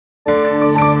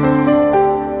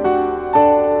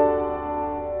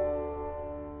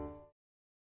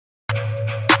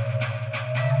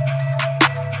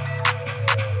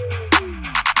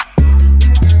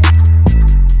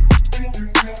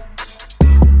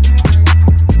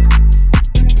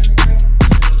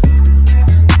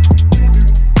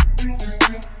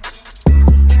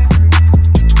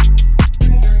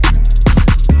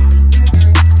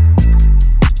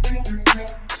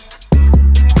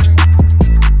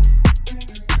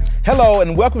Hello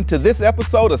and welcome to this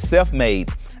episode of Self-Made.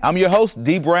 I'm your host,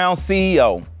 D. Brown,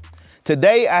 CEO.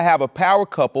 Today I have a power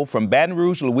couple from Baton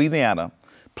Rouge, Louisiana.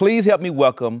 Please help me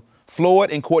welcome Floyd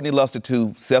and Kourtni Luster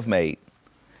to Self-Made.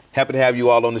 Happy to have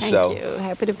you all on the show. Thank you.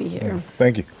 Happy to be here.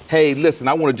 Thank you. Hey, listen,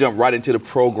 I want to jump right into the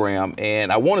program,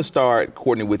 and I want to start,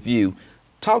 Kourtni, with you.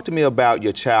 Talk to me about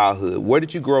your childhood. Where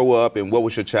did you grow up, and what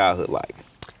was your childhood like?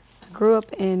 I grew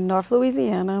up in North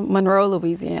Louisiana, Monroe,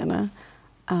 Louisiana.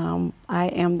 I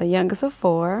am the youngest of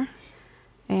four,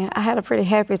 and I had a pretty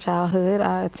happy childhood.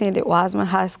 I attended Wiseman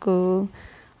High School.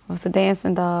 I was a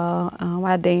dancing doll.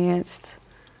 I danced.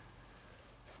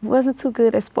 Wasn't too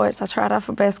good at sports. I tried out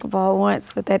for basketball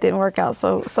once, but that didn't work out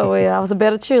so well. I was a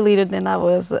better cheerleader than I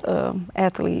was an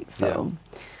athlete. So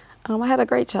I had a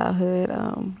great childhood.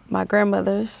 My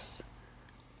grandmothers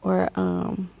were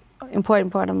an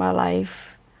important part of my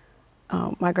life.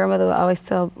 My grandmother would always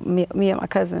tell me and my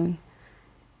cousin,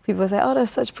 people would say, "Oh, they're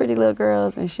such pretty little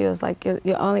girls," and she was like,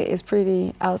 "You're only as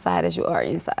pretty outside as you are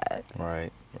inside."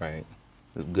 Right.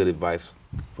 That's good advice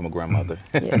from a grandmother.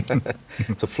 Yes.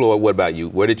 So, Floyd, what about you?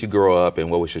 Where did you grow up, and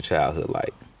what was your childhood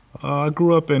like? I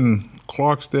grew up in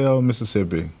Clarksdale,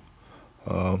 Mississippi,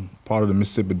 part of the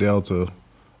Mississippi Delta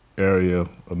area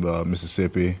of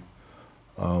Mississippi.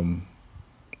 The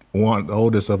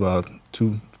oldest of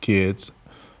two kids.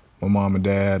 My mom and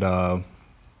dad,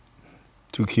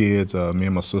 two kids, me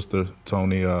and my sister,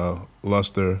 Tony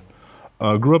Luster.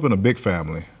 Grew up in a big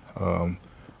family.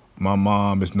 My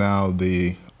mom is now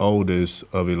the oldest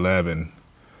of 11.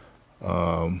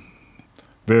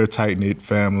 Very tight-knit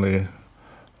family,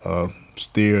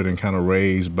 steered and kind of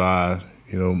raised by,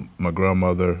 my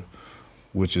grandmother,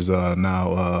 which is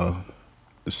now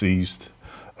deceased.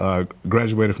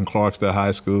 Graduated from Clarksdale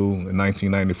High School in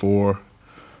 1994.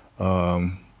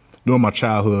 During my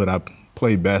childhood, I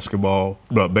played baseball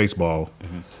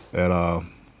at our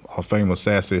famous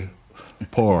Sassy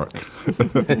Park.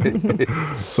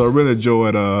 So I really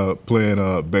enjoyed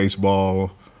playing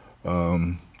baseball.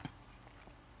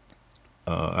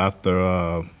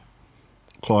 After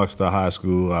Clarksdale High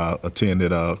School, I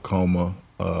attended Coma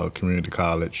Community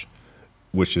College,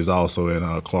 which is also in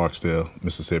Clarksdale,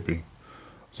 Mississippi.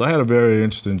 So I had a very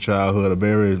interesting childhood, a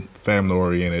very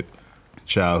family-oriented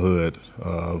childhood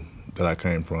that I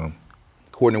came from.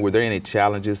 Kourtni, were there any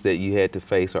challenges that you had to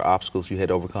face or obstacles you had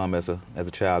to overcome as a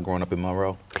child growing up in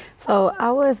Monroe? So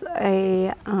I was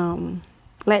a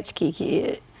latchkey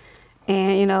kid,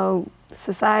 and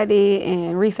society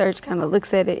and research kind of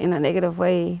looks at it in a negative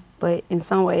way, but in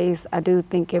some ways I do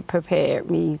think it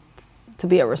prepared me to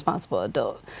be a responsible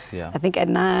adult. Yeah. I think at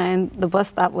 9, the bus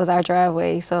stop was our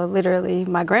driveway, so literally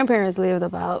my grandparents lived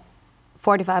about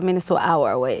 45 minutes to an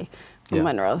hour away from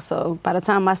Monroe. So by the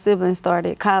time my siblings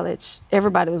started college,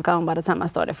 everybody was gone by the time I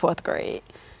started 4th grade.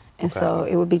 And so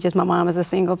it would be just my mom as a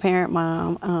single parent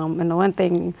mom. And the one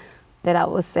thing that I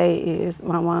would say is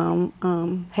my mom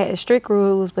had strict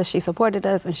rules, but she supported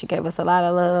us and she gave us a lot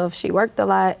of love. She worked a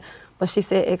lot, but she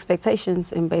set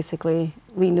expectations, and basically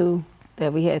we knew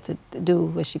that we had to do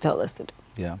what she told us to do.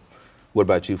 Yeah. What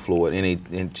about you, Floyd? Any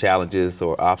challenges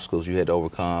or obstacles you had to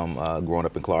overcome growing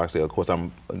up in Clarksdale? Of course,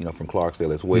 I'm from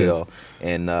Clarksdale as well,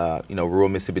 and rural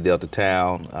Mississippi Delta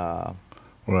town.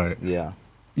 Right. Yeah.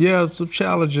 Yeah, some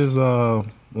challenges.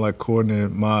 Like Kourtni,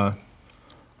 my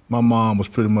mom was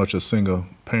pretty much a single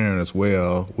parent as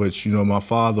well, which my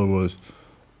father was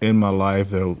in my life.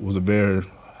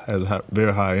 Has a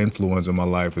very high influence in my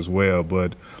life as well.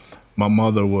 But my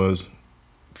mother was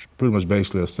pretty much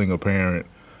basically a single parent.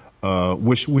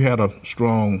 Which she had a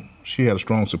strong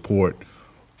support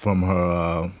from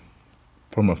her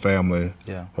family,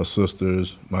 her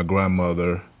sisters, my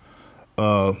grandmother.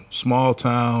 Small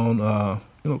town,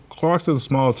 Clarksdale's a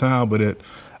small town, but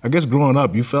I guess growing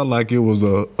up, you felt like it was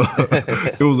a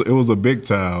it was a big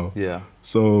town. Yeah.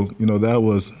 So that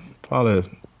was probably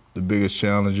the biggest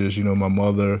challenges. My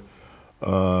mother,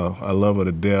 I love her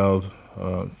to death.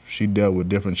 She dealt with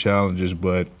different challenges,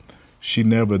 but she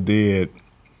never did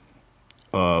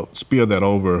spill that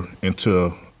over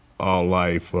into our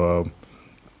life.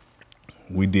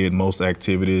 We did most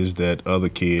activities that other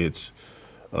kids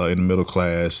in the middle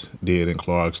class did in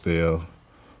Clarksdale.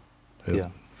 Yeah.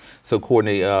 So,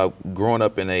 Kourtni, growing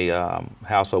up in a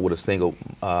household with a single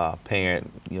parent,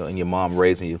 and your mom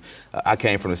raising you, I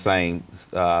came from the same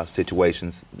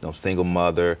situations, single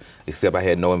mother, except I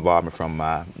had no involvement from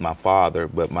my father,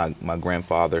 but my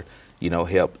grandfather,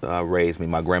 helped raise me.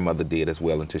 My grandmother did as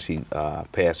well until she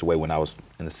passed away when I was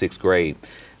in the 6th grade.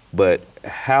 But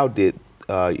how did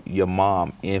your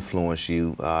mom influence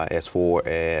you as far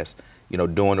as,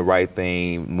 doing the right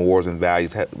thing, morals and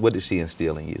values? What did she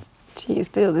instill in you? she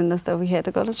instilled in us that we had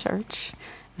to go to church.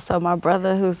 So my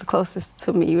brother, who's the closest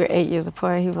to me, we're 8 years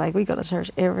apart, he was like, we go to church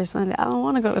every Sunday. I don't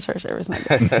want to go to church every Sunday.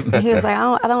 And he was like,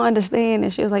 I don't understand.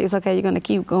 And she was like, it's okay, you're going to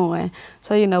keep going.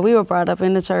 So, you know, we were brought up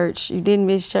in the church. You didn't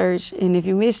miss church. And if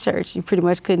you missed church, you pretty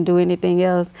much couldn't do anything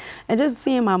else. And just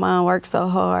seeing my mom work so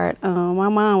hard, my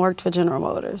mom worked for General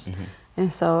Motors. Mm-hmm.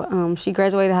 And so she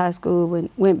graduated high school,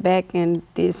 went back and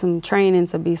did some training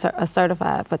to be a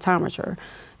certified photometer.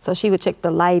 So she would check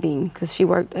the lighting because she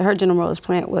worked, her General Motors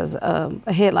plant was a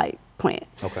headlight plant.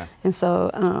 Okay. And so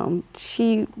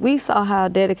we saw how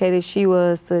dedicated she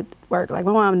was to work. Like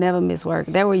my mom never missed work.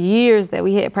 There were years that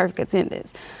we had perfect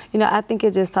attendance. You know, I think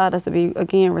it just taught us to be,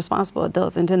 again, responsible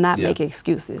adults and to not make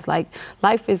excuses. Like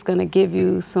life is going to give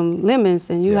you some lemons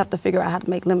and you have to figure out how to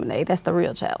make lemonade. That's the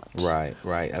real challenge. Right,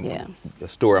 right. A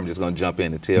story I'm just going to jump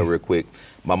in and tell real quick.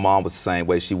 My mom was the same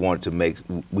way. She wanted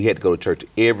to we had to go to church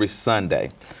every Sunday.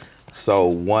 So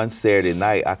one Saturday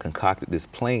night, I concocted this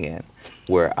plan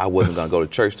where I wasn't going to go to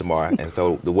church tomorrow. And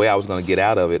so the way I was going to get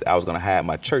out of it, I was going to hide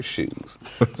my church shoes.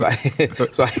 So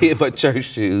I hid my church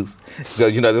shoes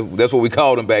because, you know, that's what we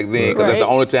called them back then because that's the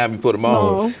only time you put them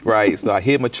on. Right. So I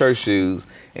hid my church shoes.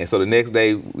 And so the next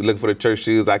day, we looking for the church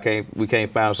shoes. We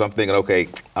can't find them. So I'm thinking, okay,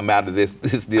 I'm out of this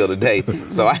deal today.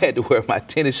 So I had to wear my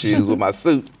tennis shoes with my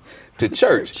suit to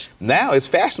church. Now it's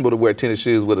fashionable to wear tennis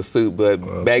shoes with a suit, but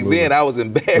back then I was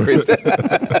embarrassed.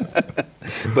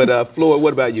 But Floyd,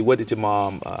 what about you? What did your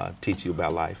mom teach you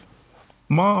about life?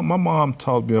 My mom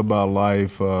taught me about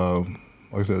life, like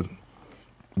I said,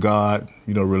 God,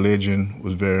 you know, religion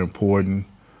was very important.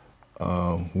 We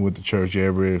went to church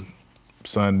every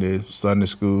Sunday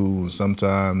school, and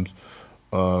sometimes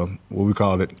what we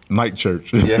call it, night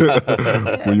church, when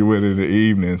you went in the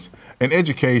evenings. And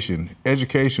education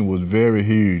was very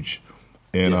huge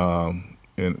in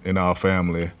our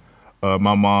family.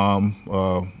 My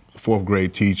mom, fourth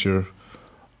grade teacher.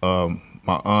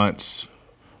 My aunts,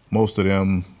 most of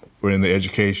them were in the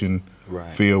education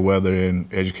field, whether in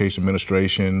education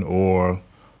administration or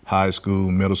high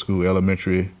school, middle school,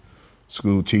 elementary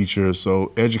school teachers.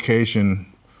 So education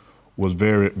was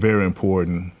very, very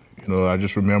important. You know, I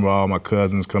just remember all my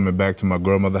cousins coming back to my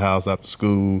grandmother's house after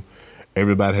school.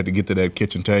 Everybody had to get to that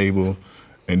kitchen table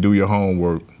and do your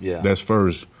homework. Yeah. That's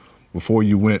first, before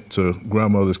you went to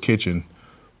grandmother's kitchen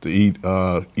to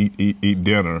eat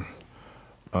dinner.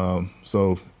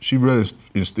 So she really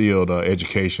instilled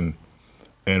education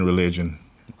and religion.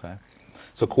 Okay.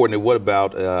 So Kourtni, what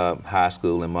about high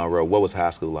school in Monroe? What was high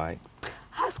school like?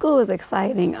 High school was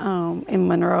exciting in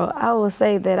Monroe. I will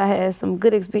say that I had some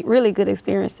really good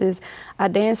experiences. I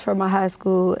danced for my high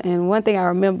school, and one thing I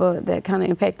remember that kind of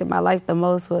impacted my life the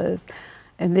most was,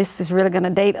 and this is really going to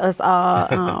date us all,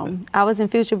 I was in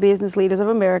Future Business Leaders of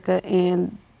America,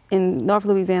 and in North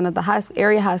Louisiana, the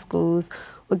area high schools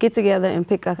would get together and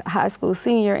pick a high school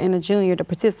senior and a junior to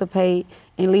participate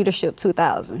in Leadership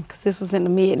 2000, because this was in the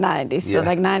mid-90s. So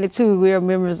like 92, we were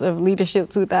members of Leadership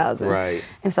 2000. Right.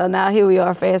 And so now here we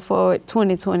are, fast forward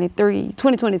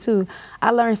 2022.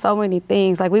 I learned so many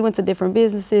things. Like we went to different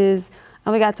businesses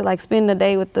and we got to like spend the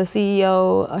day with the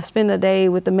CEO or spend the day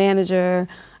with the manager.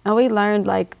 And we learned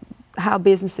like how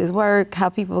businesses work, how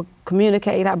people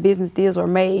communicate, how business deals were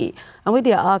made. And we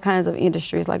did all kinds of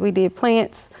industries. Like we did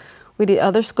plants, we did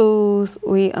other schools.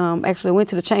 We actually went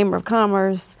to the Chamber of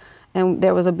Commerce, and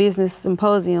there was a business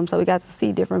symposium, so we got to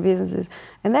see different businesses.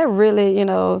 And that really, you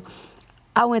know,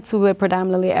 I went to a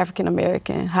predominantly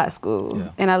African-American high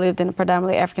school, and I lived in a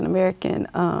predominantly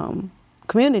African-American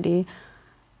community,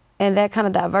 and that kind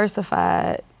of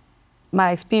diversified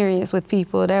my experience with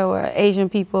people. There were Asian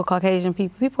people, Caucasian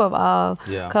people, people of all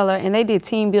color, and they did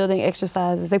team building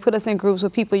exercises. They put us in groups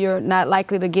with people you're not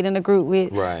likely to get in a group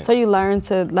with. Right. So you learn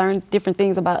different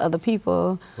things about other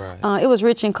people. Right. It was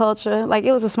rich in culture. Like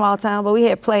it was a small town, but we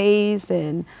had plays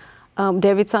and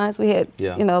debutantes. We had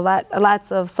you know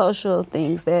lots of social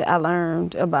things that I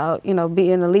learned about, you know,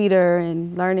 being a leader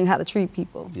and learning how to treat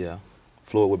people. Yeah.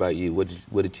 Floyd, what about you? What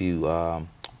did you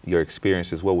your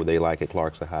experiences, what were they like at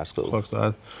Clarksdale High School?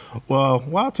 Well,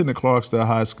 while I attended Clarksdale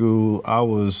High School, I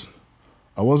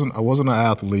wasn't an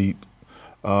athlete.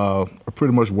 I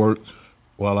pretty much worked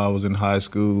while I was in high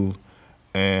school,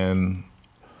 and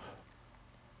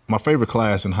my favorite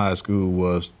class in high school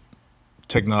was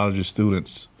technology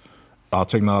students, our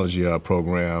technology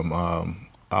program.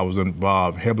 I was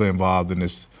heavily involved in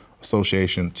this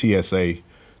association, TSA,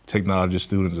 Technology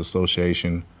Students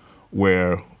Association,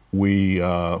 where we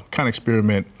kind of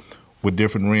experiment with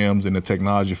different realms in the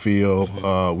technology field.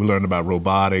 We learned about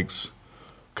robotics,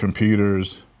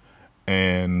 computers,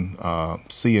 and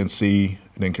CNC,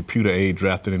 and then computer aid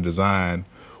drafting and design,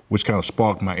 which kind of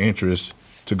sparked my interest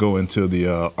to go into the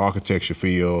architecture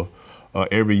field.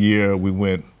 Every year we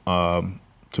went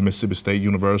to Mississippi State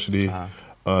University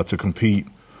to compete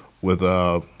with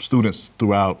students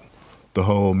throughout the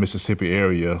whole Mississippi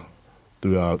area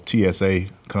through TSA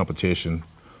competition.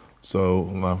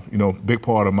 So, big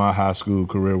part of my high school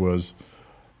career was,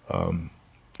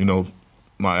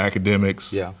 my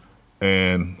academics. Yeah.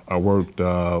 And I worked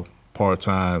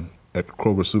part-time at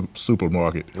Kroger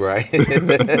supermarket. Right.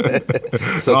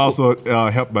 So I also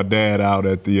helped my dad out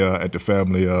at the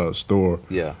family store.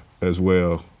 Yeah. As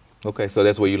well. Okay, so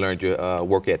that's where you learned your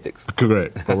work ethics.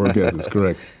 Correct. My work ethics.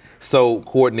 Correct. So,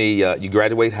 Kourtni, you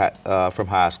graduate from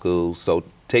high school. So,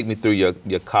 take me through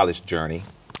your college journey.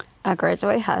 I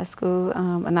graduated high school,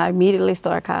 and I immediately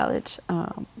started college.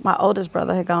 My oldest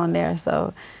brother had gone there,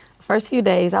 so first few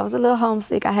days I was a little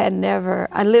homesick. I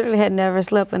literally had never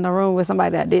slept in a room with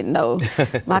somebody that I didn't know.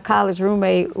 My college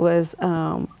roommate was,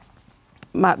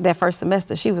 that first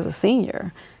semester, she was a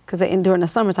senior, because during the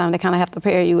summertime, they kind of have to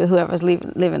pair you with whoever's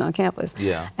living on campus.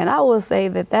 Yeah. And I will say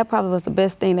that probably was the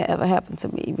best thing that ever happened to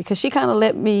me, because she kind of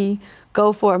let me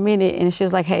go for a minute, and she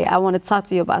was like, hey, I want to talk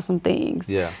to you about some things.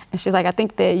 Yeah. And she's like, I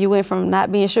think that you went from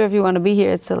not being sure if you want to be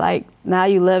here to like, now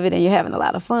you love it and you're having a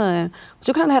lot of fun, but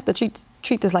you kind of have to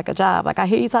treat this like a job. Like, I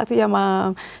hear you talk to your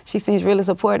mom, she seems really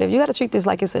supportive. You got to treat this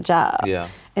like it's a job. Yeah.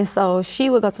 And so she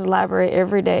would go to the library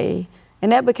every day,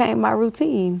 and that became my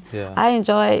routine. Yeah. I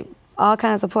enjoyed all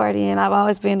kinds of partying. I've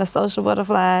always been a social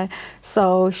butterfly.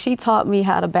 So she taught me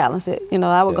how to balance it.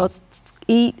 I would go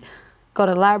eat, go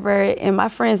to the library, and my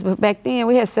friends, but back then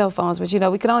we had cell phones, but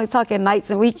we could only talk at nights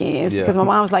and weekends because my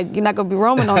mom was like, you're not gonna be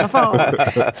roaming on the phone.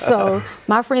 So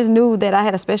my friends knew that I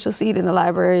had a special seat in the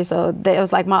library, so that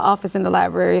was like my office in the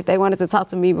library. If they wanted to talk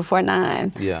to me before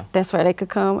 9, that's where they could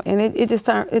come. And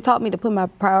it taught me to put my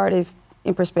priorities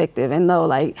in perspective and know,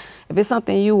 like, if it's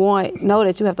something you want, know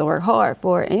that you have to work hard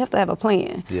for it and you have to have a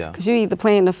plan. Yeah. Because you either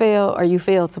plan to fail or you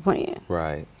fail to plan.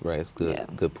 Right. It's good. Yeah.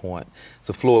 Good point.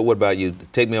 So, Floyd, what about you?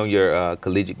 Take me on your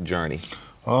collegiate journey.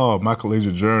 Oh, my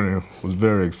collegiate journey was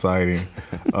very exciting.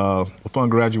 Upon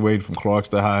graduating from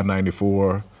Clarksdale High in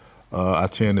 '94, I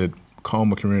attended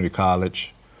Comer Community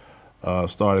College.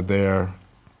 Started there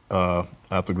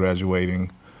after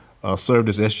graduating. Served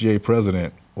as SGA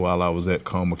president while I was at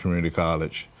Comer Community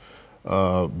College.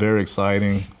 Very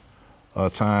exciting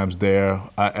times there.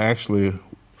 I actually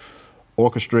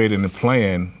orchestrated and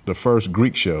planned the first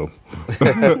Greek show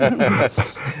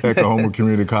at Comer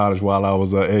Community College while I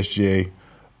was SGA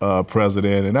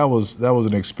president, and that was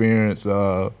an experience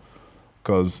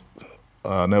because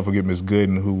I'll never forget Ms.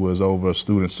 Gooden, who was over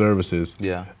student services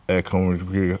at Comer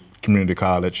Community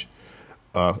College.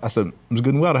 I said, Ms.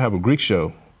 Gooden, we ought to have a Greek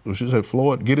show. She said,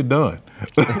 Floyd, get it done.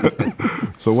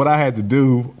 So what I had to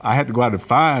do, I had to go out and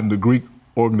find the Greek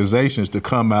organizations to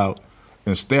come out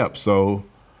in steps. So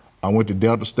I went to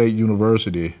Delta State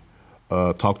University,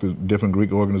 talked to different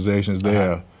Greek organizations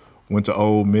there, went to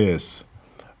Ole Miss,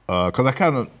 because I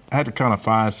had to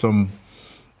find some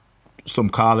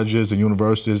colleges and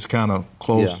universities kind of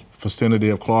close vicinity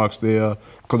of Clarksdale,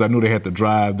 because I knew they had to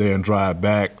drive there and drive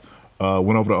back.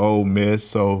 Went over to Ole Miss.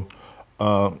 So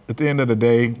at the end of the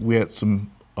day, we had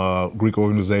some Greek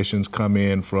organizations come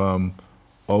in from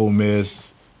Ole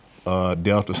Miss,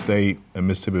 Delta State, and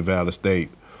Mississippi Valley State.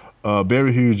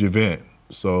 Very huge event.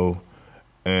 So,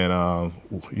 and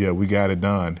we got it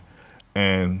done.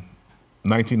 And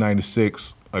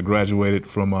 1996, I graduated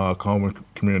from Comer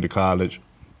Community College,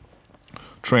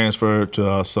 transferred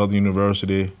to Southern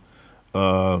University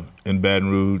in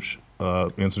Baton Rouge,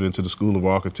 entered into the School of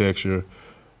Architecture,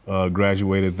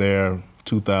 graduated there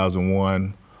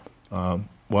 2001.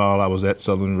 While I was at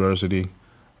Southern University,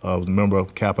 I was a member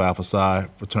of Kappa Alpha Psi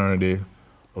fraternity.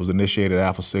 I was initiated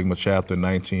Alpha Sigma chapter in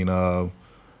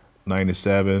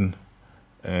 1997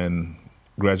 and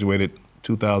graduated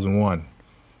 2001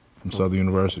 from Southern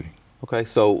University. Okay,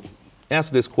 so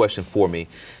answer this question for me.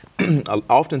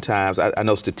 Oftentimes, I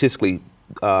know statistically,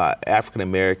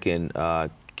 African-American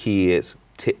kids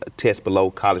test below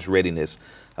college readiness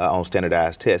on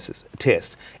standardized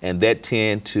tests, and that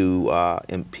tend to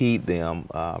impede them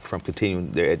from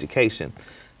continuing their education.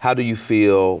 How do you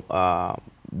feel,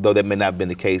 though that may not have been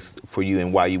the case for you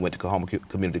and why you went to Comer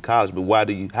Community College, but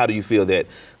how do you feel that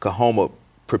Comer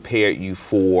prepared you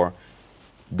for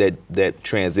that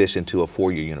transition to a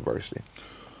four-year university?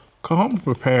 Comer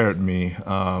prepared me,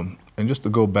 and just to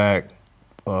go back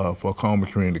for Comer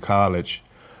Community College,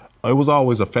 it was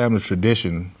always a family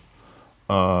tradition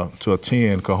to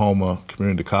attend Comer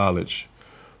Community College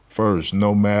first,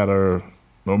 no matter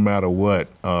what.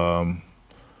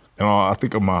 I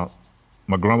think my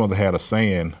grandmother had a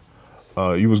saying,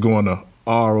 you was going to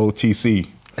ROTC,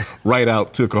 right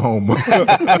out to Coahoma.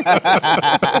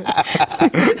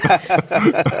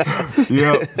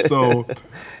 Yeah, so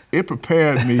it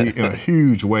prepared me in a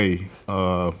huge way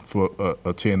for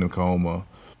attending Coahoma,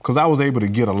 because I was able to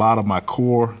get a lot of my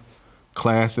core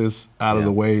classes out of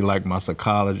the way, like my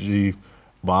psychology,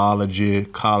 biology,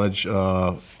 college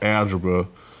algebra.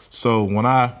 So when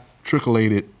I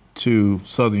trickulated to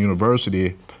Southern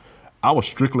University, I was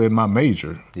strictly in my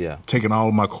major, taking all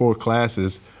of my core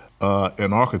classes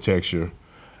in architecture,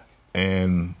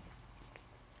 and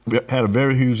it had a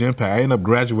very huge impact. I ended up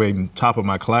graduating top of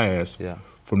my class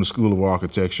from the School of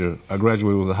Architecture. I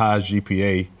graduated with the highest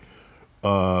GPA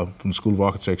from the School of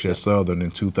Architecture at Southern in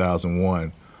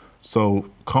 2001. So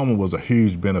Coahoma was a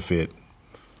huge benefit.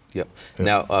 Yep.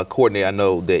 Now, Kourtni, I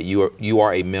know that you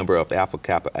are a member of Alpha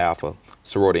Kappa Alpha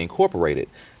Sorority Incorporated.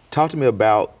 Talk to me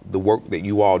about the work that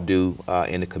you all do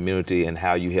in the community and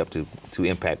how you help to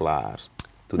impact lives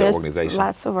through the organization. There's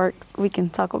lots of work we can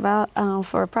talk about.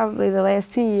 For probably the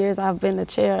last 10 years, I've been the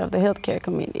chair of the healthcare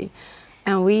committee.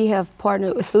 And we have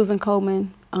partnered with Susan Komen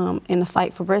in the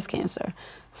fight for breast cancer.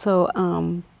 So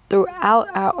throughout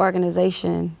our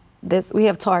organization, we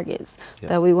have targets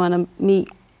that we want to meet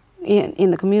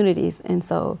in the communities. And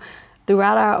so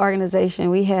throughout our organization,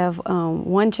 we have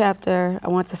one chapter, I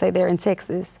want to say they're in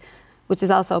Texas, which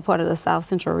is also part of the South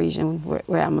Central region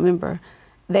where I'm a member.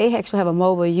 They actually have a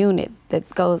mobile unit that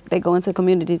they go into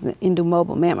communities and do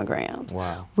mobile mammograms.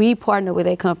 Wow. We partner with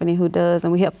a company who does,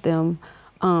 and we help them.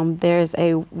 There's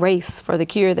a race for the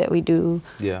cure that we do,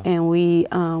 and we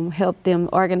help them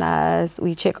organize.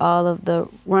 We check all of the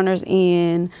runners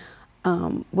in.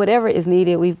 Whatever is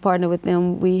needed, we've partnered with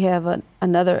them. We have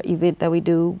another event that we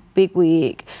do, Big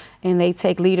Wig, and they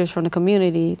take leaders from the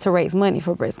community to raise money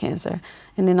for breast cancer.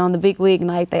 And then on the Big Wig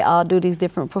night, they all do these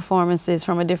different performances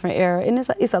from a different era. And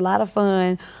it's a lot of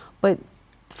fun, but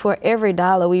for every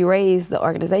dollar we raise, the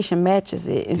organization matches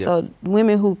it. And so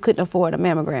women who couldn't afford a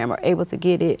mammogram are able to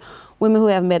get it. Women who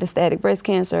have metastatic breast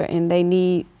cancer and they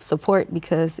need support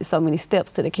because there's so many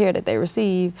steps to the care that they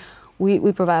receive,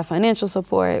 we provide financial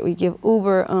support. We give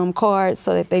Uber cards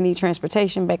so if they need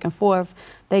transportation back and forth,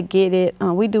 they get it.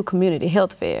 We do community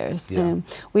health fairs. And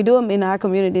we do them in our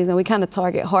communities, and we kind of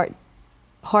target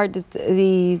heart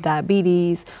disease,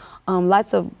 diabetes,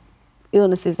 lots of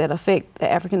illnesses that affect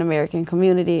the African American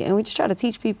community. And we just try to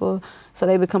teach people so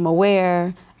they become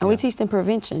aware, and we teach them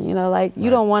prevention. You know, like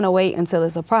you don't want to wait until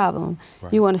it's a problem.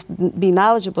 You want to be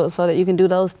knowledgeable so that you can do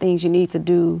those things you need to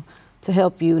do to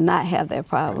help you not have that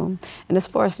problem. And as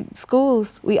far as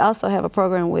schools, we also have a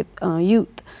program with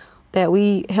youth that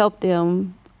we help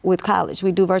them with college.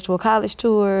 We do virtual college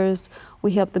tours.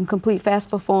 We help them complete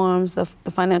FAFSA forms, the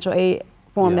financial aid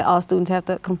form that all students have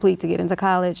to complete to get into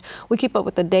college. We keep up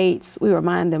with the dates. We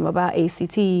remind them about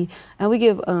ACT, and we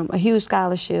give a huge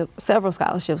scholarship, several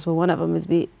scholarships, but one of them is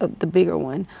the bigger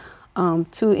one,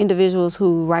 to individuals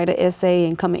who write an essay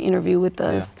and come and interview with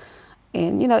us.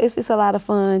 And, you know, it's a lot of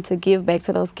fun to give back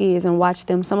to those kids and watch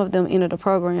them. Some of them enter the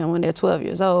program when they're 12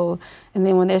 years old. And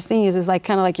then when they're seniors, it's like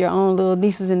kind of like your own little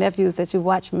nieces and nephews that you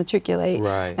watch matriculate.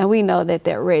 And we know that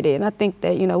they're ready. And I think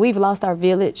that, you know, we've lost our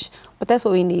village, but that's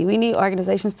what we need. We need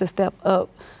organizations to step up,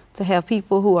 to have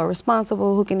people who are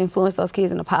responsible, who can influence those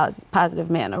kids in a positive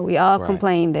manner. We all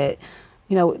complain that,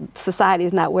 you know, society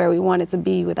is not where we want it to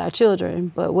be with our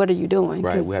children, but what are you doing?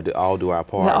 Right, we have to all do our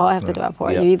part. We all have to do our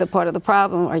part. You're either part of the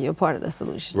problem or you're part of the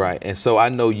solution. Right, and so I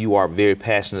know you are very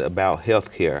passionate about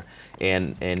healthcare,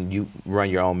 and you run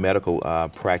your own medical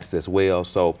practice as well.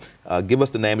 So give us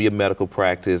the name of your medical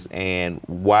practice and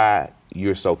why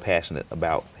you're so passionate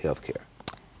about healthcare.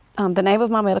 The name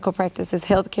of my medical practice is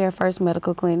Healthcare First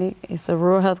Medical Clinic. It's a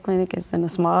rural health clinic. It's in a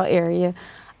small area.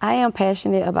 I am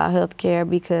passionate about healthcare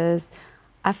because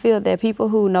I feel that people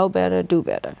who know better do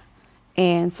better.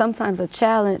 And sometimes a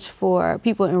challenge for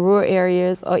people in rural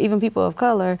areas or even people of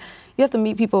color, you have to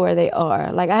meet people where they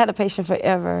are. Like I had a patient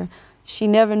forever. She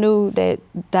never knew that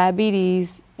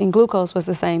diabetes and glucose was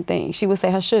the same thing. She would say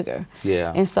her sugar.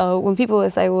 And so when people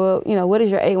would say, well, you know, what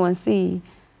is your A1C?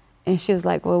 And she was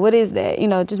like, well, what is that? You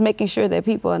know, just making sure that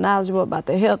people are knowledgeable about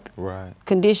their health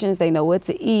conditions. They know what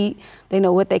to eat. They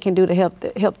know what they can do to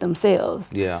help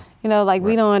themselves. You know, like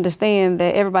we don't understand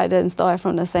that everybody doesn't start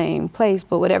from the same place,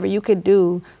 but whatever you could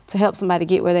do to help somebody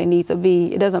get where they need to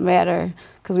be, it doesn't matter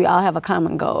because we all have a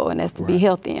common goal, and that's to be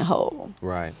healthy and whole.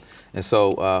 And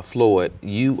so, Floyd,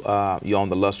 you own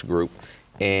the Luster Group,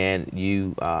 and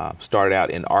you started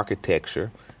out in architecture.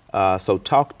 So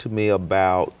talk to me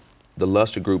about the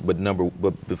Luster Group,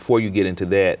 but before you get into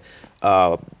that,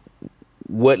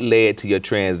 what led to your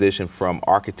transition from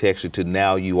architecture to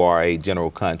now you are a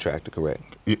general contractor,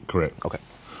 correct? Correct. Okay.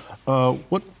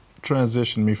 What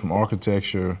transitioned me from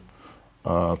architecture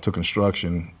to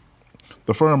construction?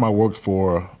 The firm I worked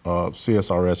for,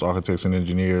 CSRS Architects and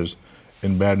Engineers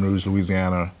in Baton Rouge,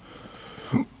 Louisiana,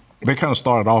 they kind of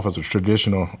started off as a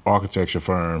traditional architecture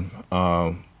firm,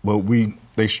 but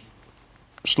they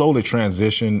slowly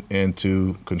transitioned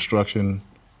into construction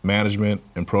management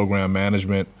and program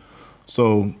management.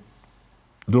 So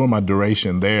during my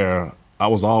duration there, I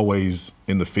was always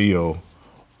in the field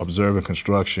observing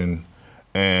construction,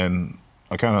 and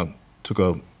I kind of took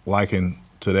a liking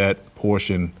to that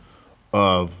portion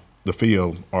of the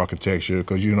field architecture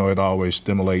because, you know, it always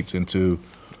stimulates into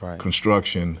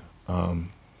construction.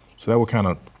 So that would kind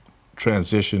of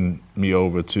transition me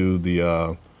over to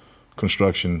the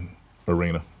construction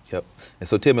arena. Yep. And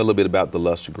so tell me a little bit about the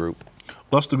Luster Group.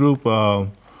 Luster Group, we're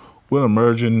an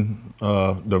emerging,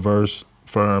 diverse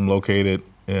firm located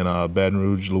in Baton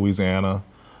Rouge, Louisiana.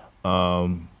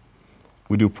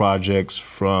 We do projects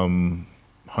from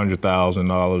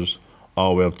 $100,000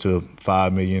 all the way up to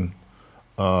 $5 million,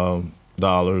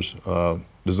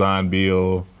 design,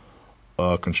 build,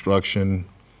 construction.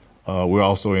 We're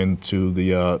also into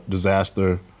the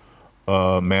disaster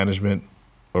management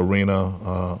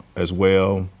arena as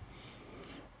well.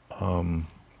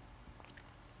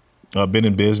 I've been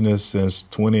in business since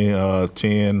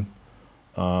 2010,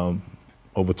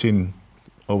 over 10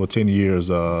 years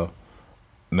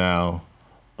now.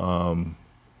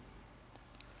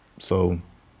 So,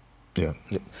 yeah.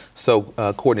 So,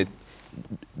 Kourtni,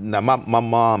 now my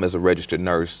mom is a registered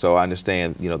nurse, so I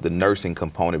understand, you know, the nursing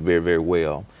component very, very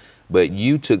well. But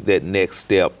you took that next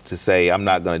step to say, I'm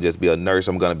not going to just be a nurse,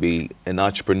 I'm going to be an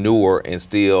entrepreneur and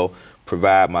still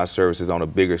provide my services on a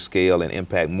bigger scale and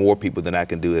impact more people than I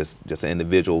can do as just an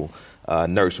individual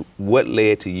nurse. What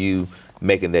led to you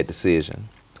making that decision?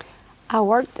 I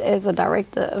worked as a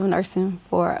director of nursing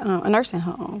for a nursing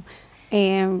home.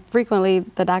 And frequently,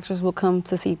 the doctors will come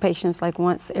to see patients like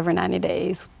once every 90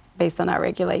 days based on our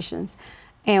regulations.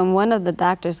 And one of the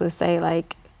doctors would say,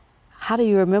 like, how do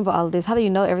you remember all of this? How do you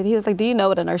know everything? He was like, do you know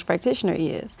what a nurse practitioner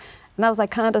is? And I was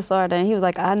like, kind of, sort of. And he was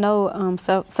like, I know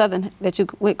Southern, that you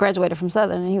graduated from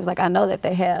Southern. And he was like, I know that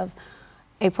they have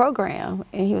a program.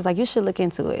 And he was like, you should look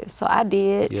into it. So I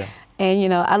did. Yeah. And, you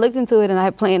know, I looked into it and I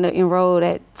had planned to enroll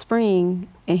at Spring.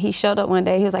 And he showed up one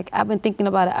day. He was like, I've been thinking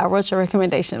about it. I wrote your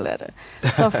recommendation letter.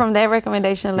 So from that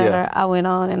recommendation letter, I went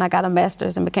on and I got a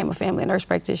master's and became a family nurse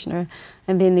practitioner.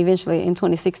 And then eventually in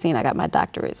 2016, I got my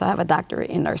doctorate. So I have a doctorate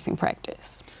in nursing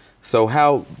practice. So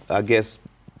how, I guess,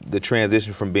 the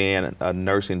transition from being a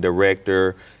nursing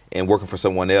director and working for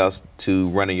someone else to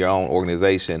running your own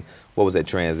organization, what was that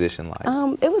transition like?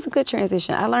 It was a good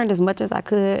transition. I learned as much as I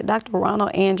could. Dr.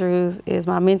 Ronald Andrews is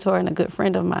my mentor and a good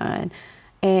friend of mine.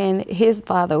 And his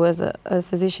father was a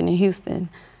physician in Houston.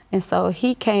 And so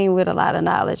he came with a lot of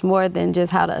knowledge, more than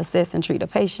just how to assess and treat a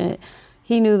patient.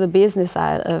 He knew the business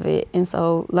side of it. And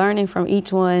so learning from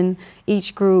each one,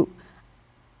 each group,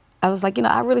 I was like, you know,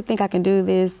 I really think I can do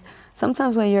this.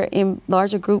 Sometimes when you're in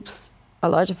larger groups or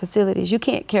larger facilities, you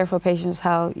can't care for patients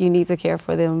how you need to care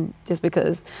for them, just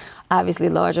because obviously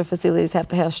larger facilities have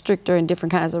to have stricter and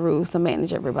different kinds of rules to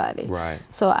manage everybody. Right.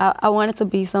 So I wanted to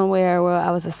be somewhere where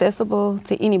I was accessible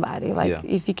to anybody. Like,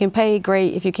 if you can pay,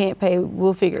 great. If you can't pay,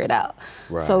 we'll figure it out.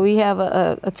 Right. So we have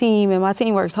a team, and my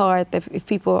team works hard that if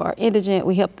people are indigent,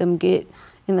 we help them get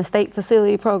in the state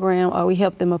facility program, or we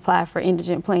help them apply for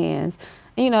indigent plans.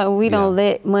 You know, we don't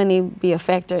let money be a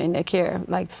factor in their care.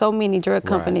 Like, so many drug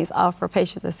companies offer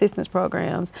patient assistance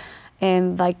programs,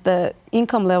 and like the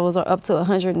income levels are up to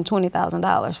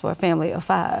 $120,000 for a family of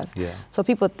 5. Yeah. So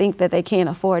people think that they can't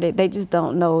afford it. They just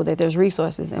don't know that there's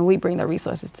resources, and we bring the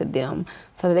resources to them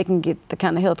so that they can get the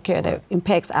kind of health care that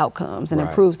impacts outcomes and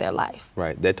improves their life.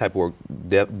 Right. That type of work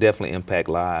definitely impact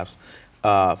lives.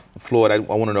 Floyd, I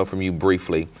want to know from you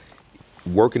briefly,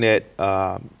 working at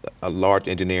a large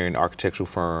engineering architectural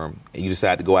firm, and you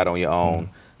decided to go out on your own,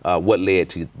 what led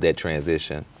to that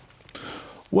transition?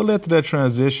 What led to that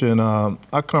transition?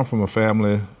 I come from a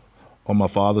family on my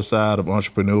father's side of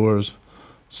entrepreneurs.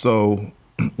 So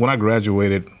when I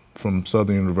graduated from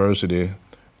Southern University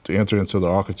to enter into the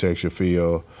architecture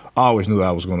field, I always knew that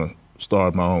I was going to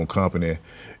start my own company.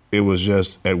 It was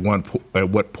just at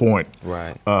what point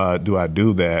do I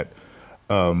do that?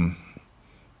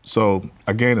 So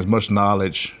I gained as much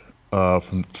knowledge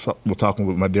from talking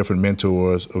with my different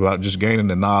mentors about just gaining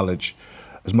the knowledge,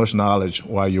 as much knowledge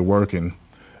while you're working,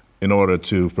 in order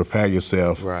to prepare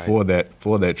yourself for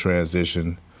that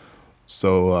transition.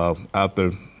 So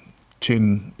after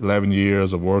 10, 11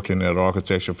 years of working at an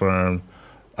architecture firm,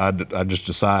 I just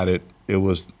decided it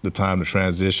was the time to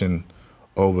transition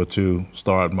over to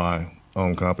start my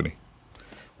own company.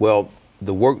 Well,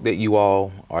 the work that you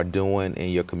all are doing in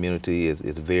your community is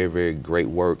very, very great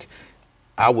work.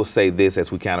 I will say this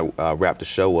as we kind of wrap the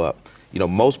show up. You know,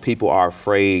 most people are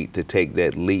afraid to take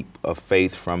that leap of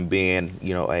faith from being,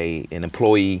 you know, an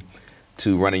employee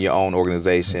to running your own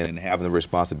organization and having the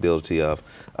responsibility of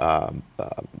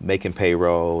making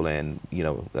payroll and, you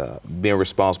know, being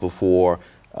responsible for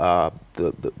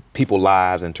the people's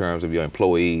lives in terms of your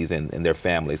employees and their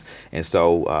families. And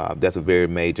so that's a very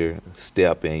major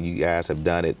step, and you guys have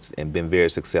done it and been very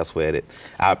successful at it.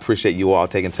 I appreciate you all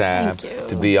taking time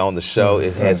to be on the show.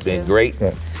 It has been great.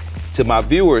 Yeah. To my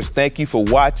viewers, thank you for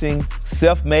watching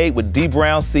Self-Made with D.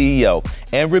 Brown CEO.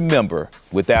 And remember,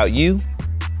 without you,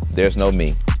 there's no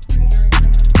me.